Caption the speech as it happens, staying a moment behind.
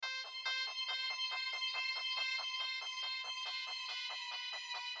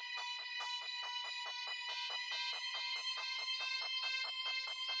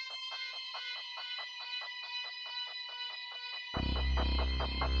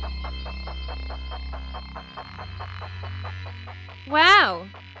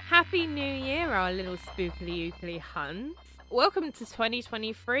Happy New Year, our little spookily ookily Huns. Welcome to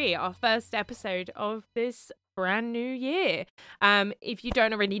 2023, our first episode of this brand new year. If you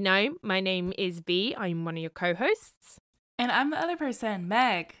don't already know, my name is V. I'm one of your co-hosts. And I'm the other person,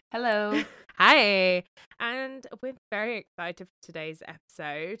 Meg. Hello. Hi. And we're very excited for today's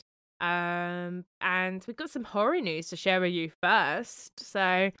episode. And we've got some horror news to share with you first.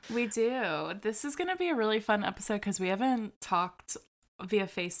 So We do. This is going to be a really fun episode because we haven't talked via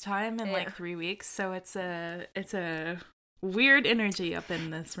FaceTime in like 3 weeks. So it's a weird energy up in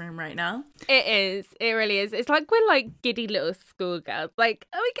this room right now. It is. It really is. It's like we're like giddy little schoolgirls. Like,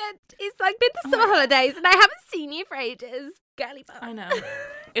 oh my god, it's like been the summer holidays and I haven't seen you for ages. Girly pop. I know.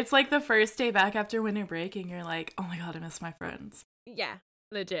 It's like the first day back after winter break and you're like, oh my god, I miss my friends. Yeah,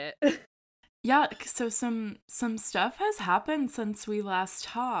 legit. Yeah, so some stuff has happened since we last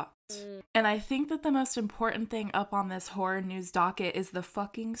talked. And I think that the most important thing up on this horror news docket is the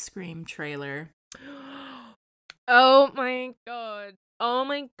fucking Scream trailer. Oh my god. Oh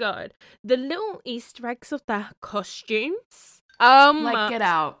my god. The little Easter eggs of the costumes. Like, get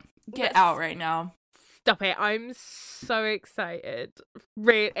out. Get out right now. Stop it. I'm so excited.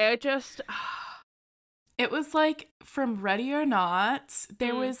 Really, It was like from Ready or Not,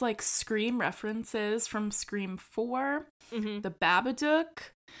 there was like Scream references from Scream 4, The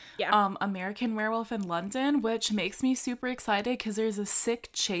Babadook, American Werewolf in London, which makes me super excited because there's a sick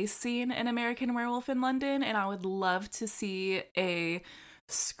chase scene in American Werewolf in London, and I would love to see a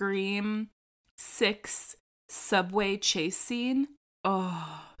Scream 6 subway chase scene.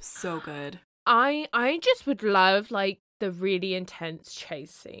 Oh, so good. I just would love like the really intense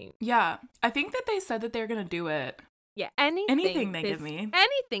chase scene. Yeah, I think that they said that they're gonna do it. Yeah, anything they give me.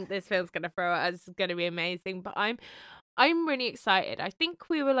 Anything this film's gonna throw at us is gonna be amazing. But I'm really excited. I think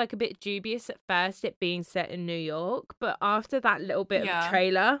we were like a bit dubious at first, it being set in New York, but after that little bit of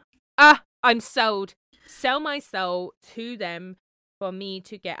trailer, I'm sold. Sell my soul to them for me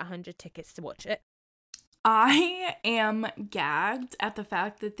to get 100 tickets to watch it. I am gagged at the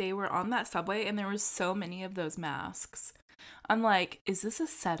fact that they were on that subway and there were so many of those masks. I'm like, is this a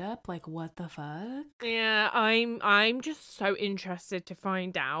setup? Like, what the fuck? Yeah, I'm just so interested to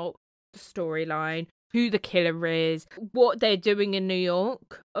find out the storyline, who the killer is, what they're doing in New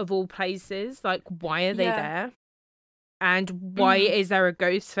York, of all places. Like, why are they there? And why is there a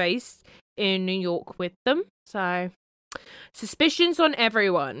ghost face in New York with them? So, suspicions on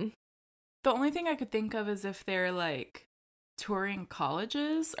everyone. The only thing I could think of is if they're like touring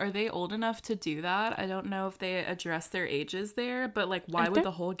colleges. Are they old enough to do that? I don't know if they address their ages there, but like, why would the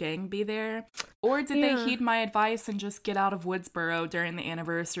whole gang be there? Or did they heed my advice and just get out of Woodsboro during the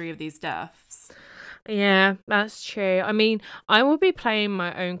anniversary of these deaths? Yeah, that's true. I mean, I will be playing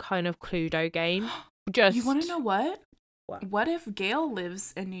my own kind of Cluedo game. You want to know what? What if Gail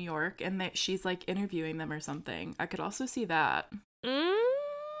lives in New York and that she's like interviewing them or something? I could also see that.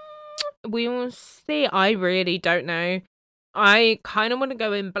 We will see. I really don't know. I kind of want to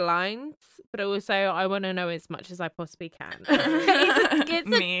go in blind, but also I want to know as much as I possibly can.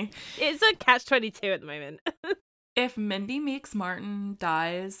 It's a catch-22 at the moment. If Mindy Meeks Martin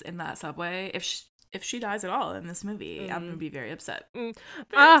dies in that subway, if she dies at all in this movie, I'm gonna be very upset.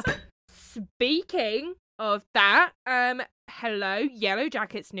 Speaking of that, hello, Yellow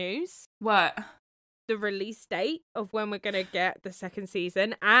Jackets news. What? The release date of when we're gonna get the second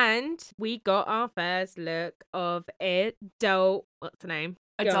season, and we got our first look of Adult. What's the name?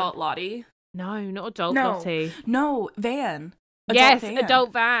 Adult Lottie. No, not Adult Lottie. No, Van.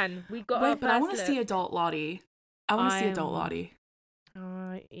 Adult Van. We got. Wait, but I want to see Adult Lottie. I want to see Adult Lottie.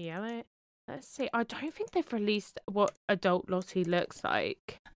 Yeah. Let's see. I don't think they've released what Adult Lottie looks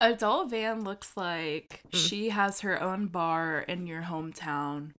like. Adult Van looks like she has her own bar in your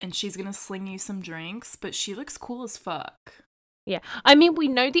hometown and she's gonna sling you some drinks, but she looks cool as fuck. Yeah. I mean, we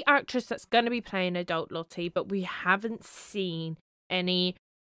know the actress that's gonna be playing Adult Lottie, but we haven't seen any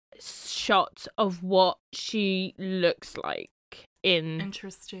shots of what she looks like in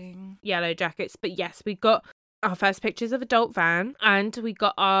Yellow Jackets. But yes, we got our first pictures of Adult Van, and we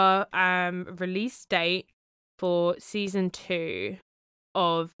got our release date for season 2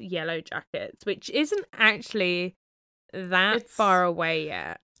 of Yellow Jackets, which isn't actually that far away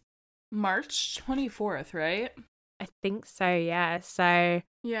yet. March 24th, right? I think so, yeah. So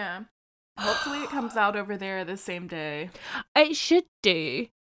yeah, hopefully it comes out over there the same day. It should do,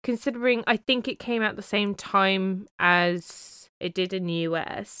 considering I think it came out the same time as it did in the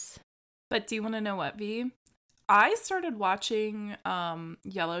US. But do you want to know what, V? I started watching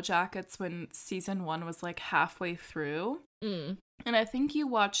Yellow Jackets when season 1 was like halfway through. And I think you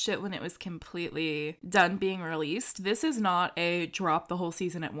watched it when it was completely done being released. This is not a drop the whole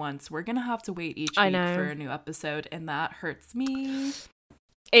season at once. We're going to have to wait each week for a new episode, and that hurts me.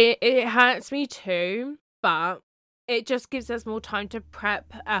 It hurts me too, but it just gives us more time to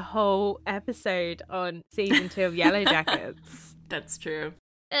prep a whole episode on season 2 of Yellow Jackets. That's true.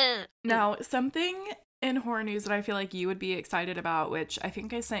 Now, something in horror news that I feel like you would be excited about, which I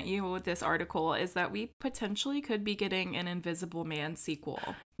think I sent you with this article, is that we potentially could be getting an Invisible Man sequel.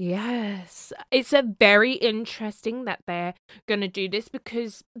 Yes. It's a very interesting that they're going to do this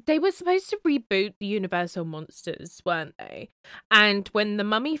because they were supposed to reboot the Universal Monsters, weren't they? And when The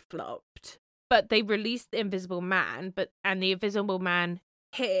Mummy flopped, but they released The Invisible Man, and The Invisible Man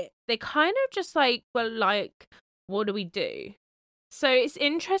hit, they kind of just were like, what do we do? So it's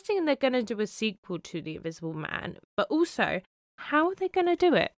interesting they're going to do a sequel to The Invisible Man, but also, how are they going to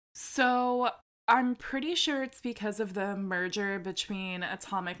do it? So I'm pretty sure it's because of the merger between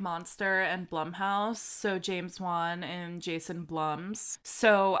Atomic Monster and Blumhouse, so James Wan and Jason Blum's.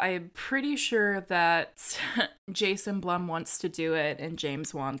 So I'm pretty sure that Jason Blum wants to do it, and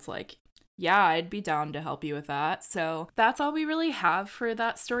James Wan's like, yeah, I'd be down to help you with that. So that's all we really have for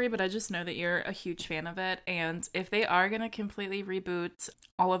that story, but I just know that you're a huge fan of it. And if they are going to completely reboot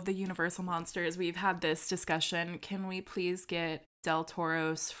all of the Universal monsters, we've had this discussion. Can we please get Del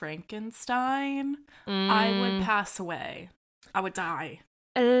Toro's Frankenstein? I would pass away. I would die.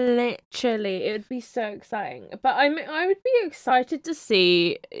 Literally, it would be so exciting. But I would be excited to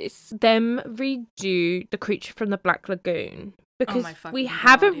see them redo The Creature from the Black Lagoon. Because we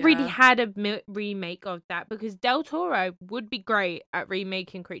haven't really had a remake of that, because Del Toro would be great at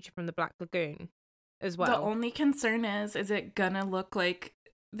remaking Creature from the Black Lagoon as well. The only concern is it gonna look like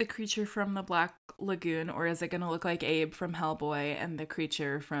the creature from the Black Lagoon, or is it gonna look like Abe from Hellboy and the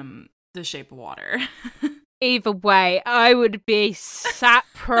creature from The Shape of Water? Either way, I would be sat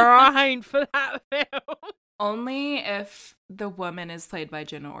primed for that film. Only if the woman is played by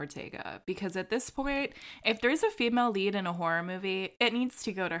Jenna Ortega. Because at this point, if there's a female lead in a horror movie, it needs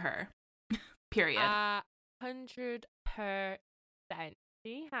to go to her. Period. 100%.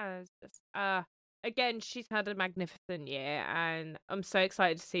 She has just, again, she's had a magnificent year, and I'm so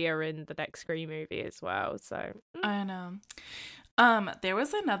excited to see her in the next Scream movie as well. So I know. There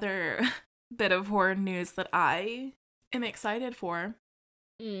was another bit of horror news that I am excited for.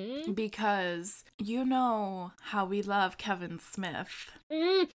 Because you know how we love Kevin Smith.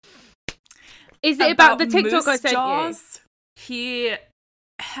 Is it about the TikTok I sent Jaws? You? He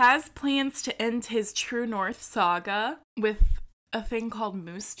has plans to end his True North saga with a thing called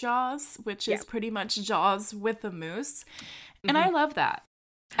Moose Jaws, which is pretty much Jaws with a moose. And I love that.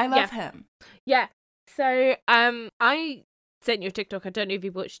 I love him. Yeah. So I sent you a TikTok. I don't know if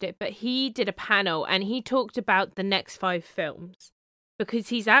you watched it, but he did a panel and he talked about the next 5 films. Because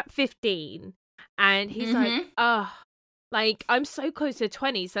he's at 15 and he's like, I'm so close to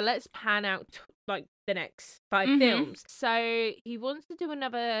 20, so let's pan out the next 5 films. So he wants to do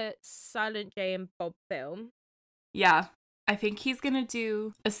another Silent J and Bob film. Yeah, I think he's gonna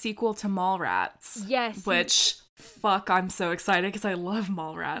do a sequel to Mallrats. Yes. Which, I'm so excited because I love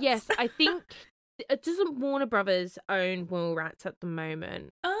Mallrats. Yes, I think, doesn't Warner Brothers own Mallrats at the moment?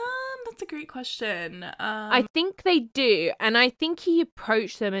 That's a great question. I think they do, and I think he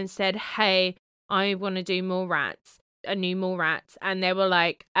approached them and said, hey, I want to do Mallrats, a new Mallrats, and they were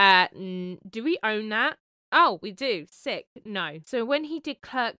like, do we own that? Oh, we do. Sick. No. So when he did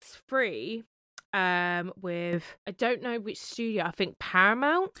Clerks 3, with, I don't know which studio, I think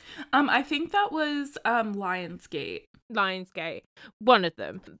Paramount? I think that was Lionsgate, one of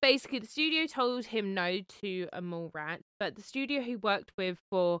them. Basically, the studio told him no to a Mallrats, but the studio he worked with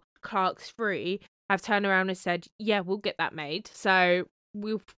for Clerks 3 have turned around and said, yeah, we'll get that made. So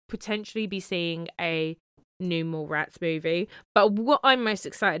we'll potentially be seeing a new Mallrats movie. But what I'm most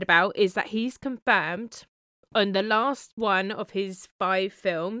excited about is that he's confirmed on the last one of his 5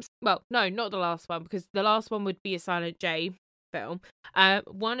 films. Well, no, not the last one, because the last one would be a Silent J film.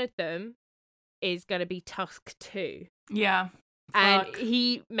 One of them is going to be Tusk 2. Yeah. And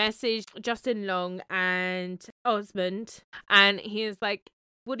he messaged Justin Long and Osmond, and he was like,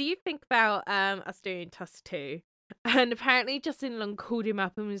 what do you think about us doing Tusk 2? And apparently Justin Long called him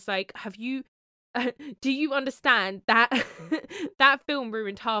up and was like, do you understand that that film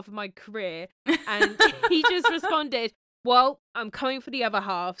ruined half of my career? And he just responded, well, I'm coming for the other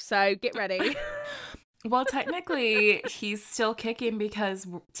half, so get ready. Well, technically, he's still kicking because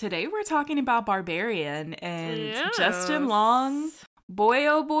today we're talking about Barbarian, and Justin Long boy,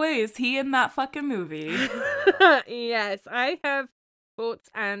 oh boy, is he in that fucking movie. Yes, I have thoughts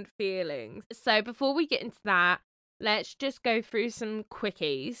and feelings. So before we get into that, let's just go through some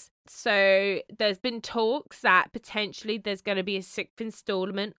quickies. So there's been talks that potentially there's going to be a 6th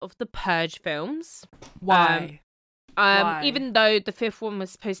installment of the Purge films. Why? Why? Even though the 5th one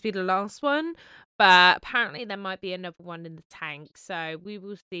was supposed to be the last one, but apparently there might be another one in the tank. So we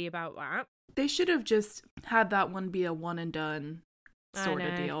will see about that. They should have just had that one be a one and done sort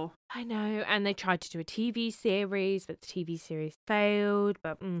of deal. I know. And they tried to do a TV series, but the TV series failed.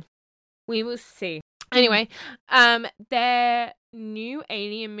 But we will see. Anyway, their new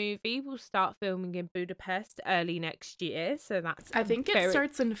Alien movie will start filming in Budapest early next year. So that's I think it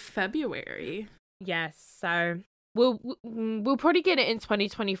starts in February. Yes, so we'll probably get it in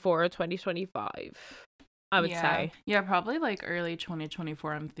 2024 or 2025. I would say. Yeah, probably like early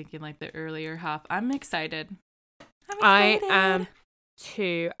 2024. I'm thinking like the earlier half. I'm excited. I am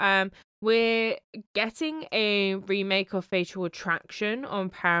too. We're getting a remake of Fatal Attraction on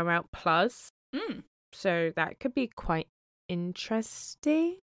Paramount Plus. So that could be quite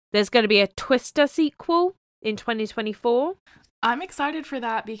interesting. There's going to be a Twister sequel in 2024. I'm excited for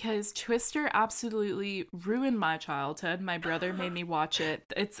that because Twister absolutely ruined my childhood. My brother made me watch it.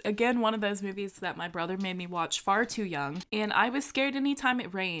 It's, again, one of those movies that my brother made me watch far too young, and I was scared anytime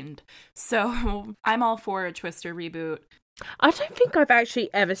it rained. So I'm all for a Twister reboot. I don't think I've actually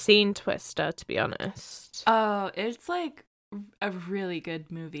ever seen Twister, to be honest. Oh, it's like a really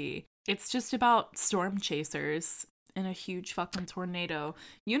good movie. It's just about storm chasers in a huge fucking tornado.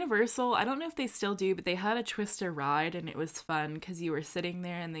 Universal, I don't know if they still do, but they had a Twister ride and it was fun because you were sitting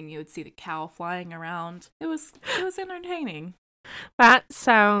there and then you would see the cow flying around. It was entertaining. That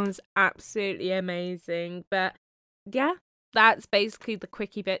sounds absolutely amazing. But yeah, that's basically the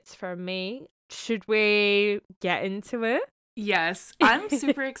quickie bits from me. Should we get into it? Yes, I'm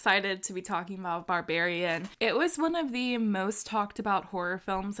super excited to be talking about Barbarian. It was one of the most talked about horror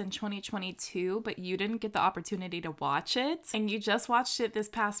films in 2022, but you didn't get the opportunity to watch it. And you just watched it this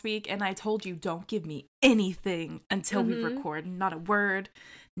past week, and I told you, don't give me anything until we record. Not a word,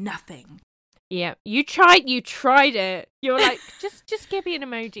 nothing. Yeah, you tried it. You were like, just give me an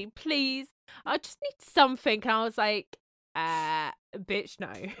emoji, please. I just need something. And I was like, bitch,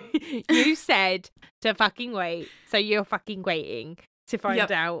 no. You said to fucking wait, so you're fucking waiting to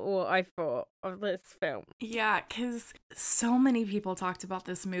find out what I thought of this film. Yeah, because so many people talked about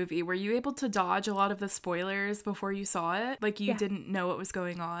this movie. Were you able to dodge a lot of the spoilers before you saw it? Like, you didn't know what was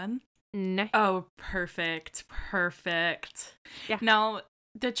going on? No. Oh, perfect. Yeah. Now,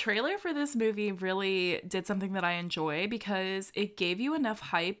 the trailer for this movie really did something that I enjoy because it gave you enough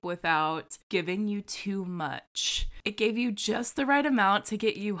hype without giving you too much. It gave you just the right amount to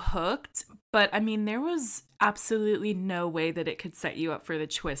get you hooked, but I mean, there was absolutely no way that it could set you up for the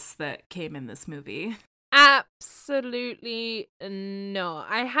twists that came in this movie. Absolutely not.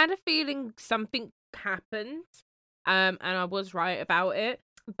 I had a feeling something happened, and I was right about it,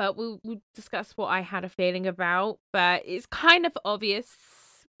 but we'll discuss what I had a feeling about, but it's kind of obvious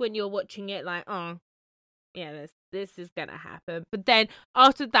when you're watching it, like, oh, yeah, this is gonna happen. But then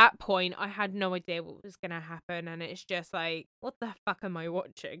after that point, I had no idea what was gonna happen, and it's just like, what the fuck am I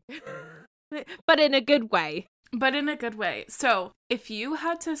watching? But in a good way. So, if you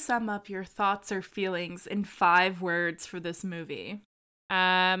had to sum up your thoughts or feelings in 5 words for this movie,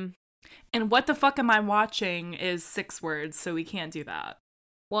 and what the fuck am I watching is 6 words, so we can't do that.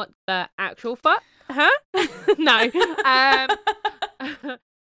 What the actual fuck? Huh? No.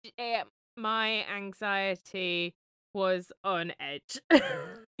 My anxiety was on edge.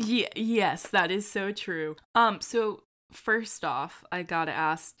 Yes, that is so true. So first off, I gotta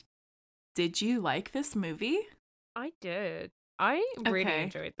ask, did you like this movie? I did. I really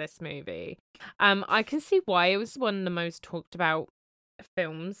enjoyed this movie. I can see why it was one of the most talked about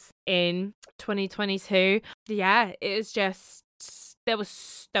films in 2022. Yeah, it was just there was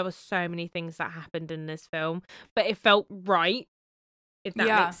so many things that happened in this film, but it felt right. If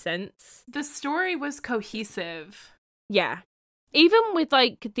that makes sense. The story was cohesive. Yeah. Even with,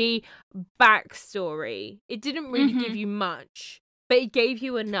 like, the backstory, it didn't really give you much, but it gave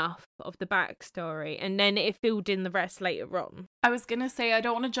you enough of the backstory, and then it filled in the rest later on. I was gonna say, I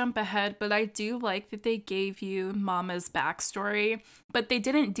don't want to jump ahead, but I do like that they gave you Mama's backstory, but they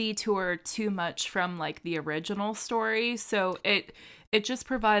didn't detour too much from, like, the original story, so it just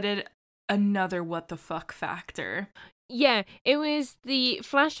provided another what the fuck factor. Yeah, it was the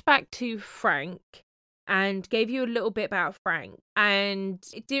flashback to Frank and gave you a little bit about Frank. And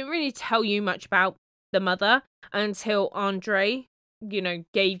it didn't really tell you much about the mother until Andre,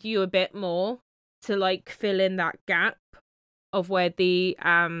 gave you a bit more to, like, fill in that gap of where the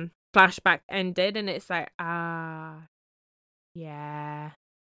flashback ended, and it's like, yeah,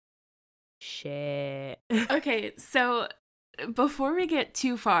 shit. Okay, so before we get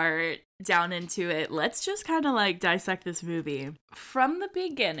too far down into it, let's just kind of like dissect this movie. From the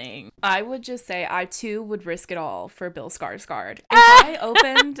beginning, I would just say I too would risk it all for Bill Skarsgård.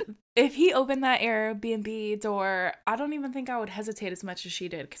 If he opened that Airbnb door, I don't even think I would hesitate as much as she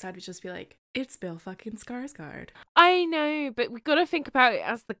did, because I'd just be like, it's Bill fucking Skarsgård. I know, but we got to think about it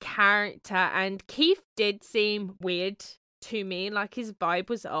as the character, and Keith did seem weird to me, like his vibe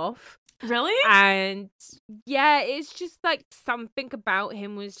was off. Really? And yeah, it's just like something about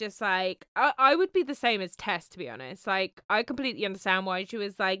him was just like, I would be the same as Tess, to be honest. Like, I completely understand why she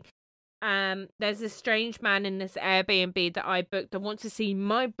was like, there's this strange man in this Airbnb that I booked. I want to see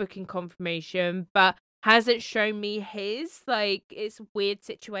my booking confirmation, but hasn't shown me his. Like, it's a weird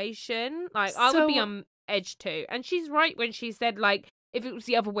situation. Like, I would be on edge too. And she's right when she said, like, if it was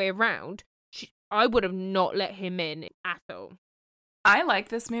the other way around, I would have not let him in at all. I like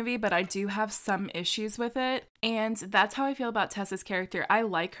this movie, but I do have some issues with it. And that's how I feel about Tessa's character. I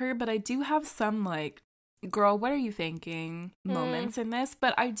like her, but I do have some, like, girl, what are you thinking moments in this.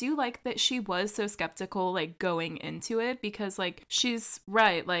 But I do like that she was so skeptical, like, going into it, because, like, she's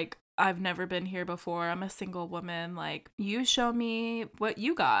right. Like, I've never been here before. I'm a single woman. Like, you show me what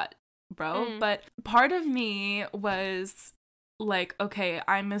you got, bro. But part of me was like, okay,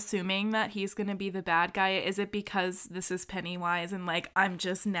 I'm assuming that he's gonna be the bad guy. Is it because this is Pennywise and like I'm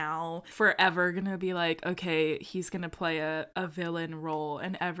just now forever gonna be like, okay, he's gonna play a villain role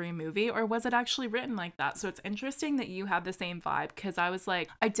in every movie? Or was it actually written like that? So it's interesting that you have the same vibe, because I was like,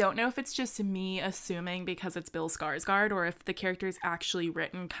 I don't know if it's just me assuming because it's Bill Skarsgård, or if the character is actually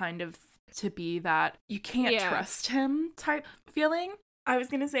written kind of to be that you can't trust him type feeling. I was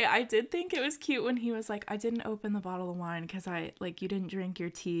gonna say, I did think it was cute when he was like, I didn't open the bottle of wine because you didn't drink your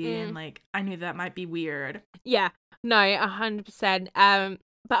tea, and like I knew that might be weird. Yeah, no, 100%.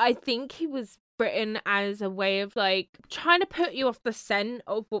 But I think he was written as a way of like trying to put you off the scent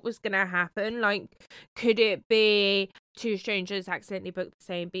of what was gonna happen. Like, could it be two strangers accidentally booked the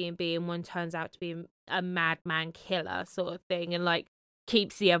same B&B and one turns out to be a madman killer sort of thing, and like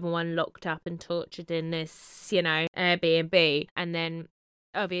keeps the other one locked up and tortured in this, Airbnb. And then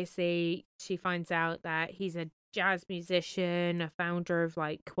obviously she finds out that he's a jazz musician, a founder of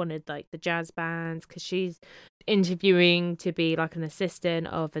like one of like the jazz bands, because she's interviewing to be like an assistant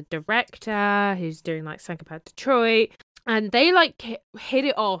of a director who's doing like Psychopath Detroit. And they like hit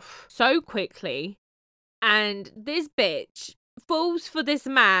it off so quickly, and this bitch falls for this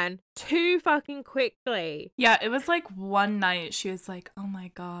man too fucking quickly. Yeah, it was like one night she was like, oh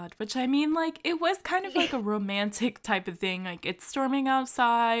my god. Which I mean, like, it was kind of like a romantic type of thing. Like, it's storming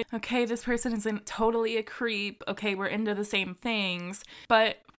outside. Okay, this person isn't totally a creep. Okay, we're into the same things.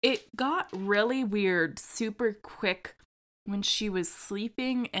 But it got really weird super quick when she was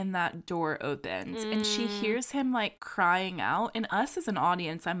sleeping and that door opens and she hears him like crying out. And us as an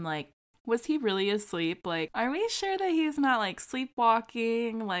audience, I'm like, was he really asleep? Like, are we sure that he's not like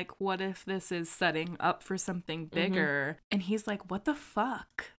sleepwalking? Like, what if this is setting up for something bigger? And he's like, what the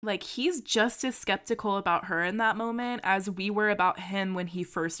fuck? Like, he's just as skeptical about her in that moment as we were about him when he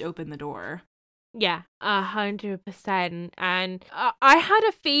first opened the door. Yeah, 100%. And I had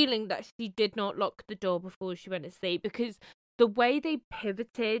a feeling that she did not lock the door before she went to sleep, because the way they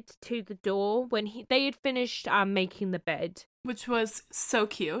pivoted to the door when they had finished making the bed, which was so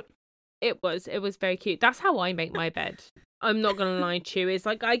cute. It was very cute. That's how I make my bed. I'm not gonna lie to you. It's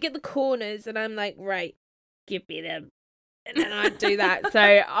like I get the corners and I'm like, right, give me them, and then I do that. So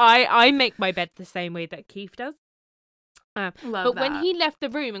I make my bed the same way that Keith does. But that. When he left the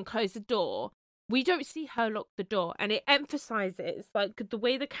room and closed the door, we don't see her lock the door, and it emphasizes like the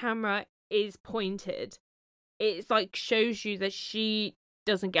way the camera is pointed. It's like shows you that she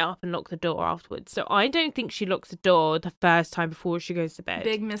doesn't get up and lock the door afterwards. So I don't think she locks the door the first time before she goes to bed.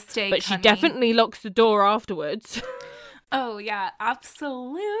 Big mistake, but she definitely locks the door afterwards. Oh yeah,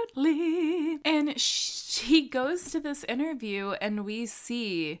 absolutely. And he goes to this interview and we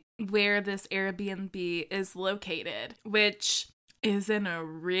see where this Airbnb is located, which is in a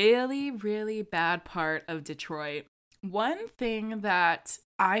really, really bad part of Detroit. One thing that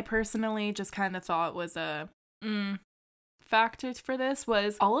I personally just kind of thought was a factors for this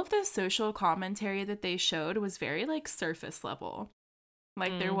was all of the social commentary that they showed was very like surface level.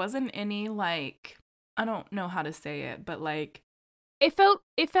 Like there wasn't any like, I don't know how to say it, but like it felt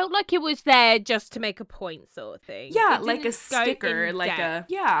like it was there just to make a point sort of thing. Yeah, like a sticker, like depth.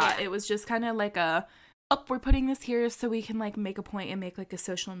 It was just kind of like we're putting this here so we can like make a point and make like a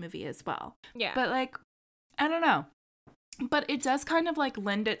social movie as well. Yeah. But like, I don't know. But it does kind of like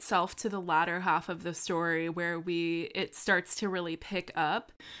lend itself to the latter half of the story where it starts to really pick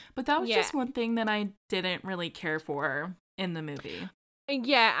up. But that was just one thing that I didn't really care for in the movie.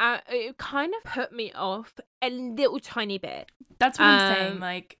 Yeah, it kind of put me off a little tiny bit. That's what I'm saying.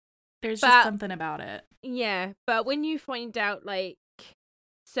 Like, there's just something about it. Yeah, but when you find out, like,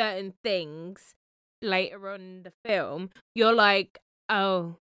 certain things later on in the film, you're like,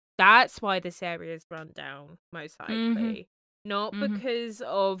 oh, that's why this area is run down, most likely. Mm-hmm. Not because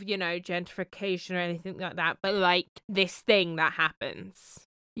of, gentrification or anything like that, but, like, this thing that happens.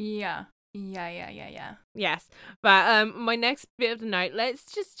 Yeah. Yes. But my next bit of the note,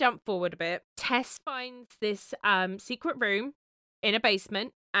 let's just jump forward a bit. Tess finds this secret room in a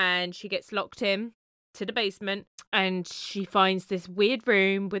basement, and she gets locked in to the basement, and she finds this weird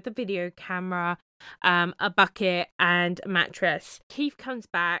room with a video camera, a bucket, and a mattress. Keith comes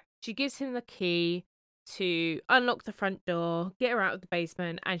back. She gives him the key to unlock the front door, get her out of the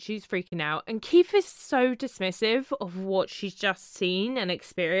basement, and she's freaking out. And Keith is so dismissive of what she's just seen and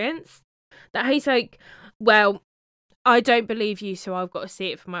experienced that he's like, well, I don't believe you, so I've got to see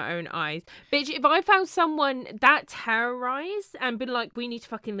it for my own eyes. Bitch, if I found someone that terrorized and been like, we need to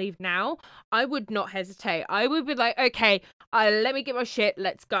fucking leave now, I would not hesitate. I would be like, okay, let me get my shit,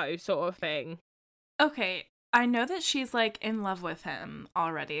 let's go, sort of thing. Okay, I know that she's like in love with him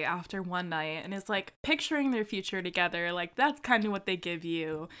already after one night and is like picturing their future together. Like, that's kind of what they give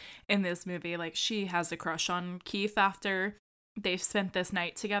you in this movie. Like, she has a crush on Keith after they've spent this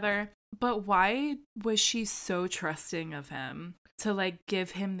night together. But why was she so trusting of him to, like,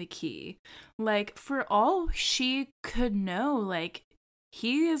 give him the key? Like, for all she could know, like,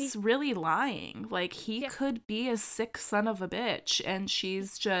 he is really lying. Like, he could be a sick son of a bitch, and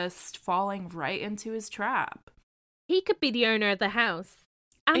she's just falling right into his trap. He could be the owner of the house.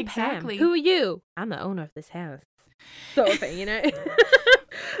 I'm exactly. Pam. Who are you? I'm the owner of this house. Sort of thing,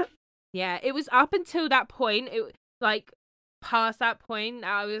 Yeah, it was up until that point, past that point,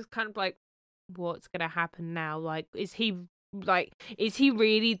 I was kind of like, what's gonna happen now? Like, is he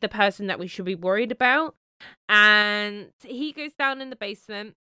really the person that we should be worried about? And he goes down in the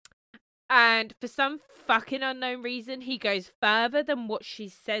basement, and for some fucking unknown reason, he goes further than what she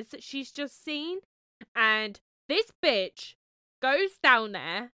says that she's just seen. And this bitch goes down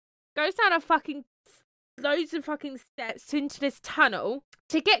a fucking loads of fucking steps into this tunnel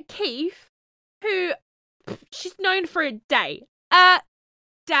to get Keith, who she's known for a day.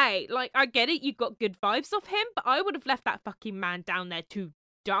 Like, I get it, you got good vibes off him, but I would have left that fucking man down there to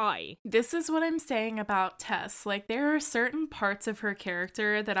die. This is what I'm saying about Tess. Like, there are certain parts of her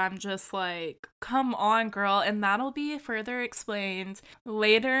character that I'm just like, come on, girl, and that'll be further explained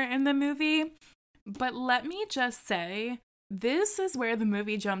later in the movie. But let me just say, this is where the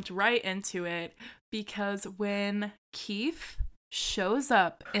movie jumped right into it, because when Keith shows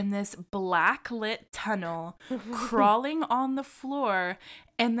up in this black-lit tunnel, crawling on the floor,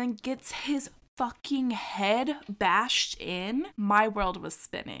 and then gets his fucking head bashed in, my world was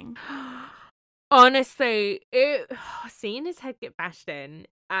spinning. Honestly, seeing his head get bashed in,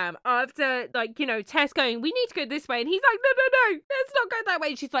 after, like, Tess going, we need to go this way, and he's like, no, let's not go that way.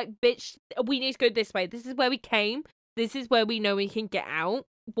 And she's like, bitch, we need to go this way. This is where we came. This is where we know we can get out.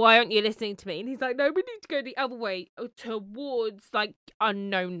 Why aren't you listening to me? And he's like, no, we need to go the other way towards, like,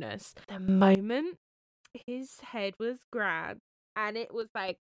 unknownness. The moment his head was grabbed, and it was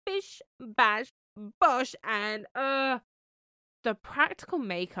like, bish, bash, bosh, and the practical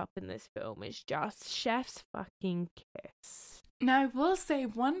makeup in this film is just chef's fucking kiss. Now, I will say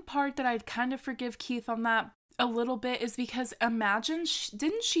one part that I'd kind of forgive Keith on that a little bit is because imagine,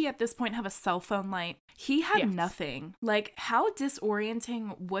 didn't she at this point have a cell phone light? He had nothing. Like, how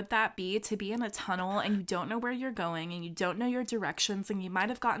disorienting would that be to be in a tunnel and you don't know where you're going and you don't know your directions and you might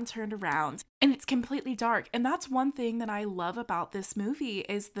have gotten turned around and it's completely dark. And that's one thing that I love about this movie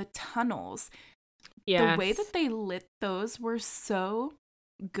is the tunnels. Yes. The way that they lit those were so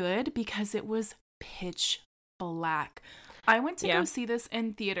good because it was pitch black. I went to go see this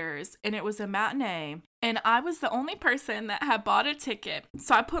in theaters, and it was a matinee, and I was the only person that had bought a ticket,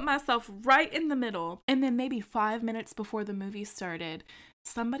 so I put myself right in the middle, and then maybe 5 minutes before the movie started,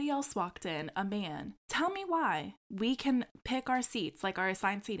 somebody else walked in, a man. Tell me why. We can pick our seats, like our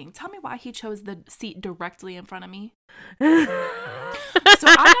assigned seating. Tell me why he chose the seat directly in front of me. So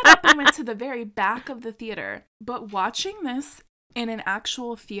I got up and went to the very back of the theater, but watching this in an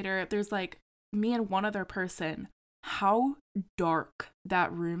actual theater, there's like me and one other person. How dark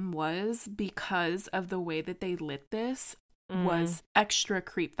that room was because of the way that they lit this was extra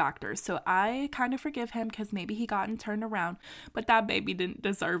creep factor. So I kind of forgive him because maybe he gotten turned around, but that baby didn't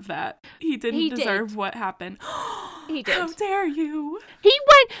deserve that. He didn't deserve what happened. He did. How dare you? He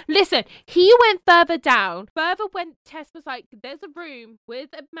went further down. Further when Tess was like, there's a room with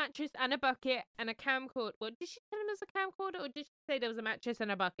a mattress and a bucket and a camcorder. Well, did she tell him it was a camcorder, or did she say there was a mattress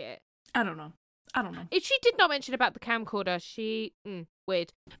and a bucket? I don't know. If she did not mention about the camcorder,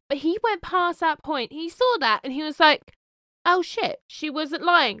 weird. But he went past that point. He saw that and he was like, oh shit, she wasn't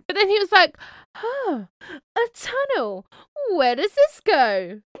lying. But then he was like, a tunnel. Where does this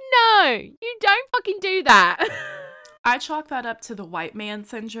go? No, you don't fucking do that. I chalk that up to the white man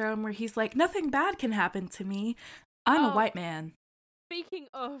syndrome, where he's like, nothing bad can happen to me. I'm a white man. Speaking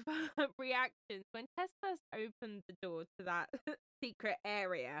of reactions, when Tess first opened the door to that secret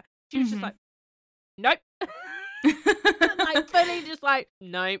area, she was just like, nope. Like, fully just like,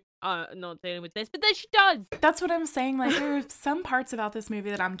 nope, I'm not dealing with this. But then she does. That's what I'm saying. Like, there are some parts about this movie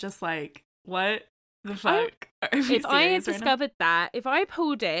that I'm just like, what the fuck? If I had discovered that, if I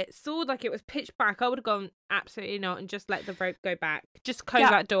pulled it, saw like it was pitch black, I would have gone, absolutely not, and just let the rope go back. Just close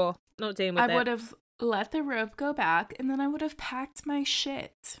that door. Not dealing with it. I would have let the rope go back, and then I would have packed my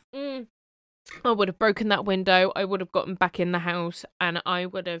shit. I would have broken that window. I would have gotten back in the house, and I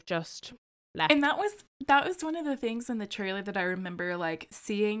would have just left. And that was one of the things in the trailer that I remember, like,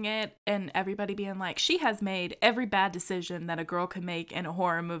 seeing it and everybody being like, she has made every bad decision that a girl could make in a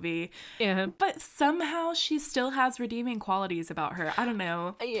horror movie. Yeah. But somehow she still has redeeming qualities about her. I don't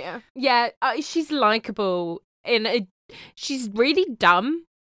know. Yeah. She's likable. She's really dumb,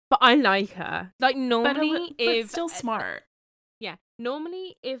 but I like her. Like, normally, but still smart. Yeah.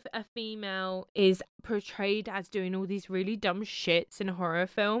 Normally, if a female is portrayed as doing all these really dumb shits in horror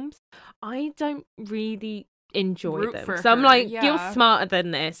films, I don't really enjoy them. So I'm like, you're smarter than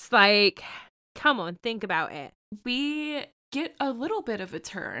this. Like, come on, think about it. We get a little bit of a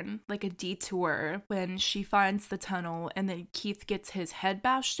turn, like a detour, when she finds the tunnel and then Keith gets his head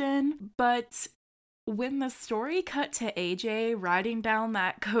bashed in. But when the story cut to AJ riding down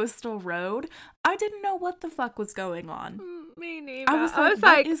that coastal road, I didn't know what the fuck was going on. Me neither. I was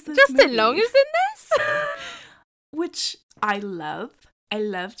like, Justin Long is in this? Which I love. I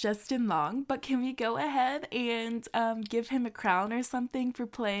love Justin Long, but can we go ahead and give him a crown or something for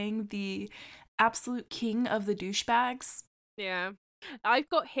playing the absolute king of the douchebags? Yeah. I've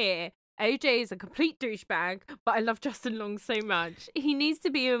got here, AJ is a complete douchebag, but I love Justin Long so much. He needs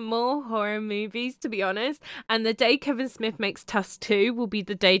to be in more horror movies, to be honest. And the day Kevin Smith makes Tusk 2 will be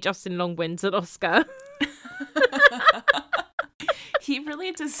the day Justin Long wins an Oscar. He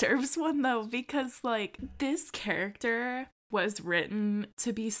really deserves one, though, because, like, this character was written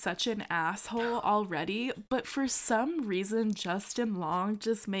to be such an asshole already, but for some reason, Justin Long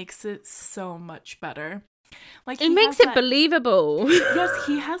just makes it so much better. Like, it makes it believable. Yes,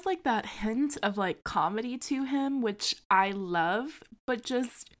 he has, like, that hint of, like, comedy to him, which I love, but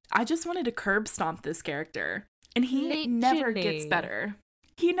I just wanted to curb stomp this character. And he never gets better.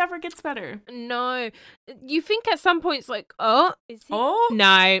 He never gets better. No. You think at some point it's like, oh, is he? Oh?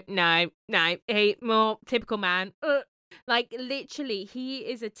 No. He more typical man. Like, literally, he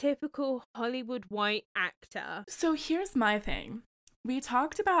is a typical Hollywood white actor. So here's my thing. We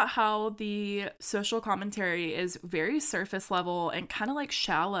talked about how the social commentary is very surface level and kind of like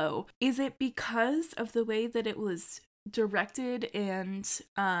shallow. Is it because of the way that it was directed and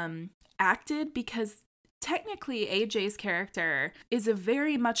acted? Because technically AJ's character is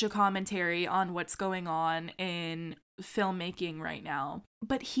very much a commentary on what's going on in filmmaking right now.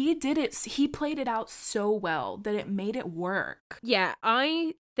 But he played it out so well that it made it work. Yeah,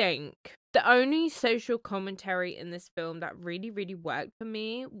 I think the only social commentary in this film that really, really worked for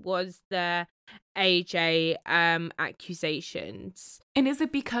me was the AJ accusations. And is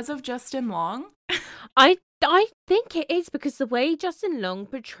it because of Justin Long? I think it is, because the way Justin Long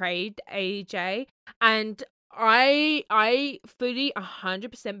portrayed AJ, and I fully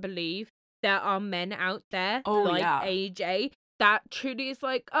 100% believe there are men out there AJ that truly is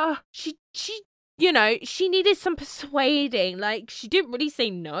like, oh, she she needed some persuading. Like, she didn't really say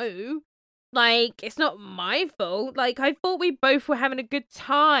no. Like, it's not my fault. Like, I thought we both were having a good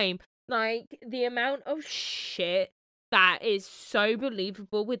time. Like, the amount of shit that is so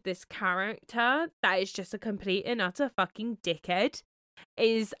believable with this character that is just a complete and utter fucking dickhead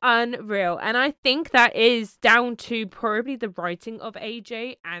is unreal. And I think that is down to probably the writing of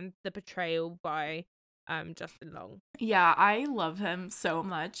AJ and the portrayal by Justin Long. Yeah, I love him so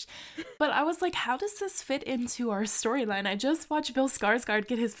much. But I was like, how does this fit into our storyline? I just watched Bill Skarsgård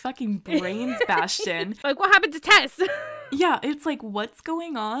get his fucking brains bashed in. Like, what happened to Tess? Yeah, it's like, what's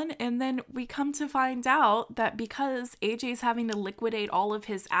going on? And then we come to find out that because AJ's having to liquidate all of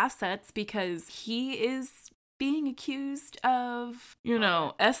his assets because he is being accused of,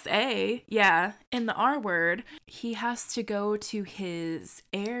 SA, yeah, in the R word, he has to go to his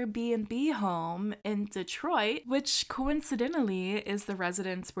Airbnb home in Detroit, which coincidentally is the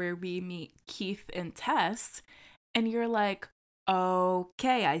residence where we meet Keith and Tess. And you're like,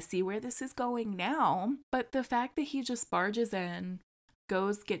 okay, I see where this is going now. But the fact that he just barges in,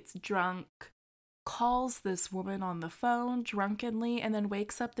 gets drunk, calls this woman on the phone drunkenly, and then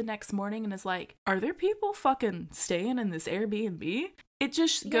wakes up the next morning and is like, are there people fucking staying in this Airbnb? It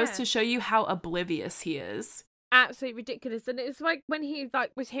just goes to show you how oblivious he is. Absolutely ridiculous. And it's like when he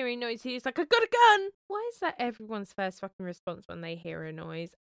was hearing noise, he's like, I got a gun. Why is that everyone's first fucking response when they hear a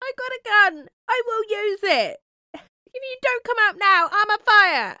noise? I got a gun. I will use it. If you don't come out now, I'm on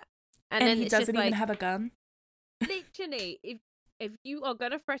fire. And then he doesn't even have a gun? Literally, if you are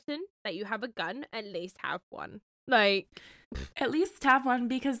going to threaten that you have a gun, at least have one. Like, at least have one,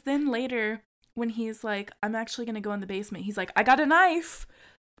 because then later when he's like, I'm actually going to go in the basement, he's like, I got a knife.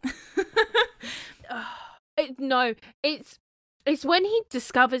 No, it's when he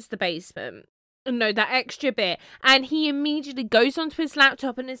discovers the basement. No, that extra bit. And he immediately goes onto his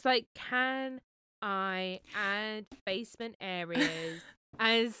laptop and is like, can I add basement areas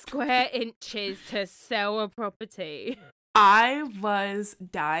as square inches to sell a property? I was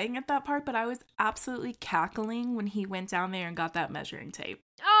dying at that part, but I was absolutely cackling when he went down there and got that measuring tape.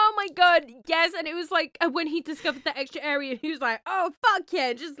 Oh my god, yes. And it was like when he discovered the extra area, he was like, oh fuck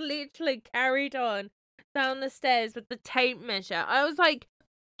yeah, just literally carried on down the stairs with the tape measure. I was like,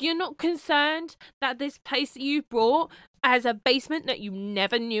 you're not concerned that this place that you brought has a basement that you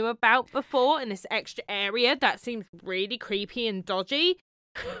never knew about before and this extra area that seems really creepy and dodgy?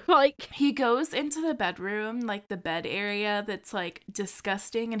 Like, he goes into the bedroom, like the bed area that's like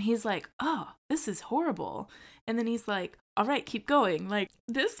disgusting, and he's like, oh, this is horrible. And then he's like, all right, keep going. Like,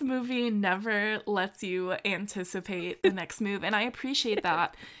 this movie never lets you anticipate the next move, and I appreciate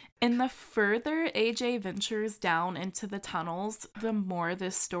that. And the further AJ ventures down into the tunnels, the more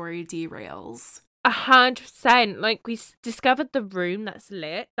this story derails. 100%. Like, we discovered the room that's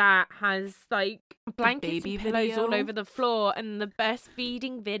lit that has like blankets and pillows all over the floor, and the best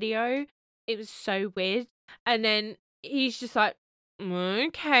feeding video. It was so weird. And then he's just like,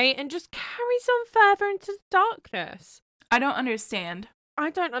 okay, and just carries on further into the darkness. I don't understand.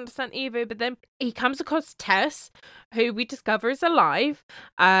 I don't understand either. But then he comes across Tess, who we discover is alive.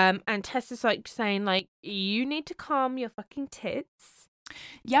 And Tess is like saying, like, you need to calm your fucking tits.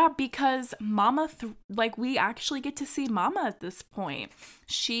 Yeah, because Mama, we actually get to see Mama at this point.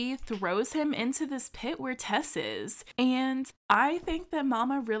 She throws him into this pit where Tess is. And I think that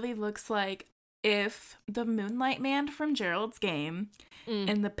Mama really looks like if the Moonlight Man from Gerald's Game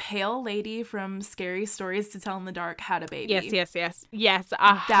and the pale lady from Scary Stories to Tell in the Dark had a baby. Yes,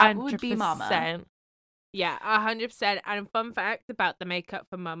 100%. That would be Mama. Yeah, 100%. And fun fact about the makeup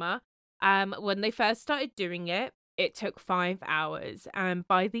for Mama, when they first started doing it, it took 5 hours, and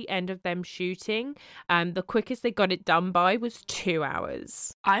by the end of them shooting, the quickest they got it done by was 2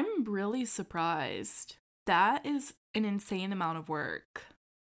 hours. I'm really surprised. That is an insane amount of work,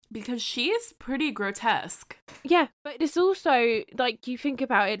 because she is pretty grotesque. Yeah, but it's also, like, you think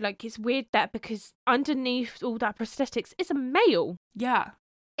about it, like, it's weird that because underneath all that prosthetics, it's a male. Yeah.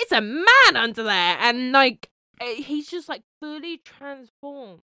 It's a man under there, and, like, he's just, like, fully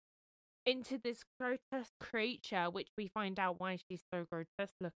transformed into this grotesque creature, which we find out why she's so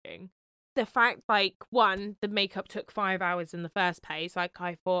grotesque looking. The fact, like, one, the makeup took 5 hours in the first place, like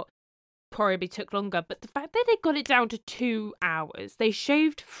I thought probably took longer, but the fact that they got it down to 2 hours, they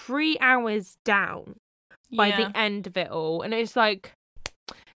shaved 3 hours down by the end of it all, and it's like,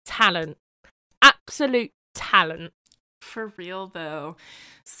 talent. Absolute talent. For real, though.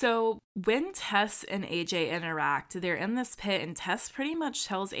 So when Tess and AJ interact, they're in this pit, and Tess pretty much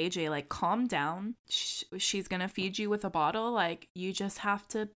tells AJ, like, calm down. She's gonna feed you with a bottle. Like, you just have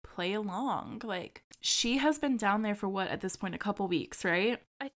to play along. Like, she has been down there for what, at this point, a couple weeks, right?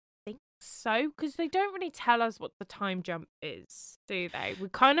 I think so, because they don't really tell us what the time jump is, do they? We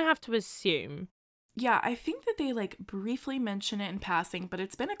kind of have to assume. Yeah, I think that they, like, briefly mention it in passing, but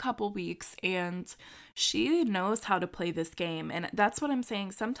it's been a couple weeks, and she knows how to play this game, and that's what I'm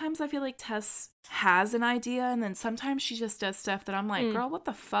saying. Sometimes I feel like Tess has an idea, and then sometimes she just does stuff that I'm like, girl, what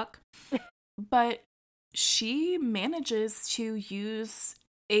the fuck? But she manages to use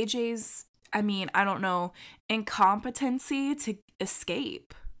AJ's I mean, I don't know, incompetency to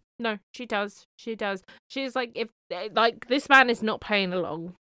escape. No, she does. She does. She's like, if like this man is not playing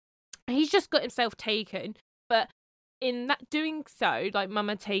along. He's just got himself taken. But in that doing so, like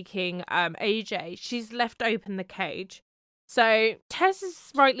Mama taking AJ, she's left open the cage. So Tess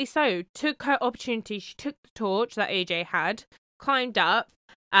is rightly so took her opportunity. She took the torch that AJ had, climbed up,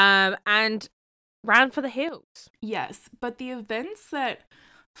 and ran for the hills. Yes, but the events that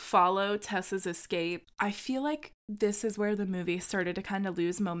follow Tess's escape, I feel like this is where the movie started to kind of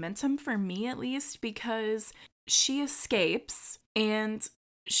lose momentum for me, at least, because she escapes and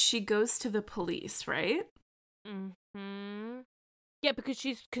she goes to the police, right? Mm-hmm. Yeah, because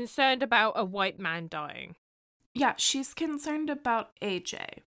she's concerned about a white man dying. Yeah, she's concerned about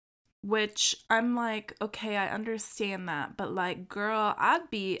AJ, which I'm like, okay, I understand that, but like, girl,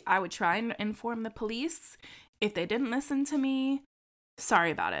 I would try and inform the police. If they didn't listen to me, sorry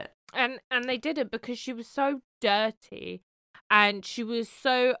about it. And they didn't, because she was so dirty and she was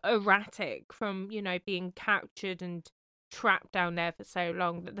so erratic from, being captured and trapped down there for so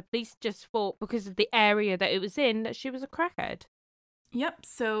long that the police just thought, because of the area that it was in, that she was a crackhead. Yep,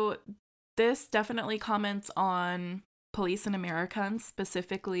 so this definitely comments on police in America, and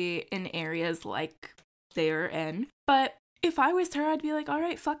specifically in areas like they're in. But if I was her, I'd be like, all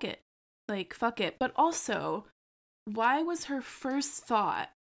right, fuck it. Like, fuck it. But also, why was her first thought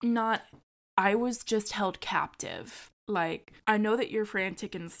not, I was just held captive? Like, I know that you're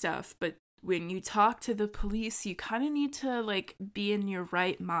frantic and stuff, but when you talk to the police, you kind of need to, like, be in your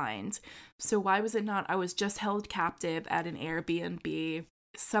right mind. So why was it not, I was just held captive at an Airbnb,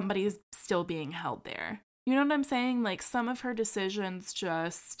 somebody's still being held there? You know what I'm saying? Like, some of her decisions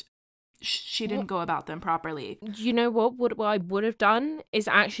just, she didn't go about them properly. You know what I would have done is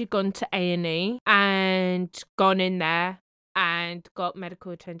actually gone to A&E and gone in there and got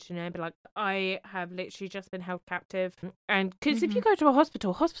medical attention and be like, I have literally just been held captive. And because if you go to a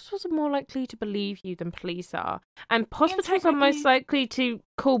hospital, hospitals are more likely to believe you than police are. And hospitals are most likely to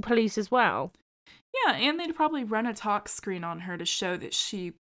call police as well. Yeah, and they'd probably run a talk screen on her to show that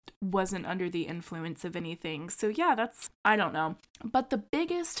she wasn't under the influence of anything. So yeah, that's, I don't know. But the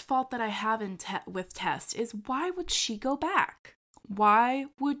biggest fault that I have with Tess is, why would she go back? Why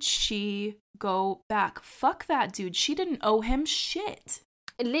would she go back? Fuck that dude. She didn't owe him shit.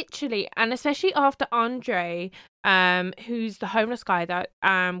 Literally, and especially after Andre, who's the homeless guy that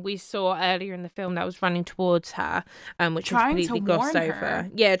we saw earlier in the film that was running towards her, which trying was completely glossed over. Her.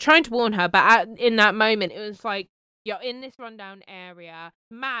 Yeah, trying to warn her, but in that moment, it was like, you're in this rundown area.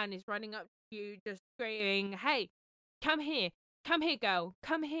 Man is running up to you, just screaming, "Hey, come here, girl,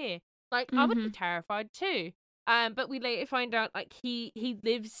 come here!" Like, I would be terrified too. But we later find out, like, he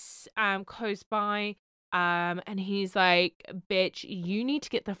lives close by. And he's like, bitch, you need to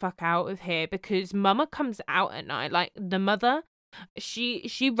get the fuck out of here, because Mama comes out at night. Like, the mother,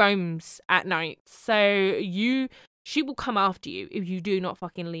 she roams at night. So she will come after you if you do not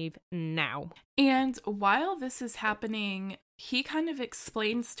fucking leave now. And while this is happening, he kind of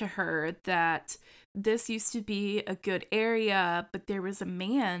explains to her that this used to be a good area, but there was a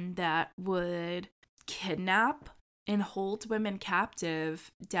man that would kidnap and hold women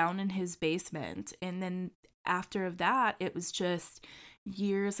captive down in his basement. And then after that, it was just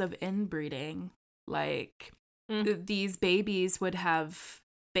years of inbreeding. Like, these babies would have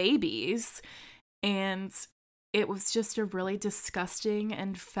babies, and it was just a really disgusting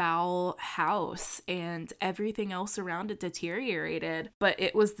and foul house, and everything else around it deteriorated. But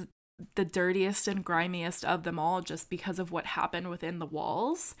it was the dirtiest and grimiest of them all, just because of what happened within the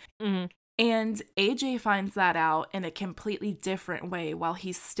walls. And AJ finds that out in a completely different way while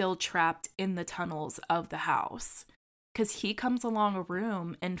he's still trapped in the tunnels of the house. Because he comes along a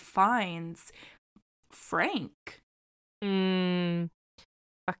room and finds Frank. Fucking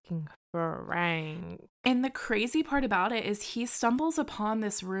Frank. And the crazy part about it is he stumbles upon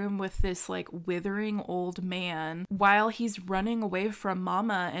this room with this, like, withering old man while he's running away from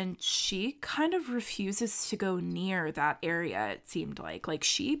Mama, and she kind of refuses to go near that area, it seemed like. Like,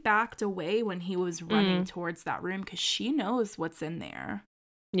 she backed away when he was running towards that room because she knows what's in there.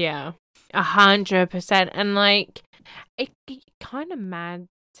 Yeah, 100%. And, like, it's kind of mad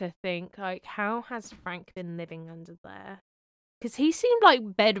to think, like, how has Frank been living under there? Because he seemed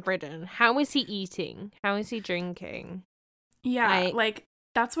like bedridden. How is he eating? How is he drinking? Yeah, like,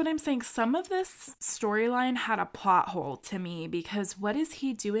 that's what I'm saying. Some of this storyline had a plot hole to me, because what is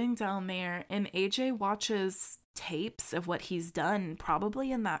he doing down there? And AJ watches tapes of what he's done,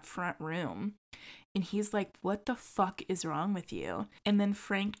 probably in that front room. And he's like, what the fuck is wrong with you? And then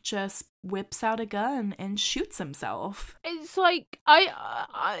Frank just whips out a gun and shoots himself. It's like,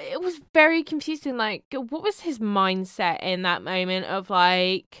 it was very confusing. Like, what was his mindset in that moment of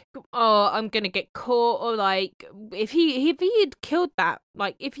like, oh, I'm gonna get caught? Or like, if he had killed that,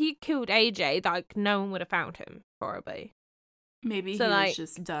 like, if he killed AJ, like, no one would have found him, probably. Maybe so, he was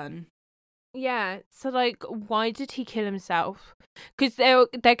just done. Yeah, so like, why did he kill himself? Because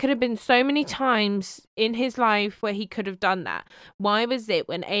there could have been so many times in his life where he could have done that. Why was it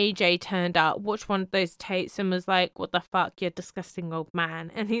when AJ turned up, watched one of those tapes and was like, what the fuck, you're a disgusting old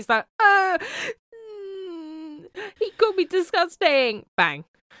man? And he's like, he called me disgusting. Bang.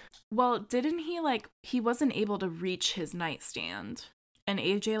 Well, didn't he, like, he wasn't able to reach his nightstand. And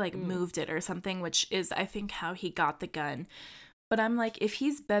AJ, like, moved it or something, which is, I think, how he got the gun. But I'm like, if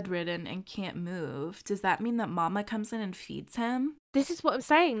he's bedridden and can't move, does that mean that Mama comes in and feeds him? This is what I'm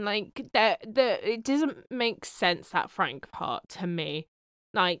saying. Like, it doesn't make sense, that Frank part, to me.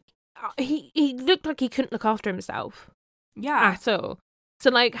 Like, he looked like he couldn't look after himself. Yeah. At all. So,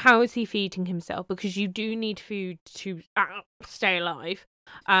 like, how is he feeding himself? Because you do need food to stay alive.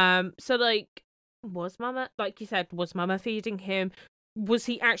 So, like, was Mama, like you said, was Mama feeding him? Was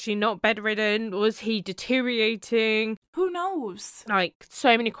he actually not bedridden? Was he deteriorating? Who knows? Like,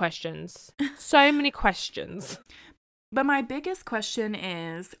 so many questions. So many questions. But my biggest question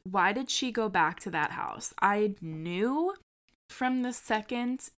is, why did she go back to that house? I knew from the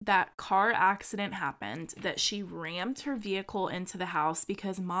second that car accident happened that she rammed her vehicle into the house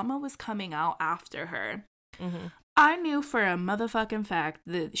because Mama was coming out after her. Mm-hmm. I knew for a motherfucking fact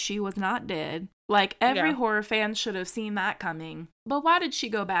that she was not dead. Like, every horror fan should have seen that coming. But why did she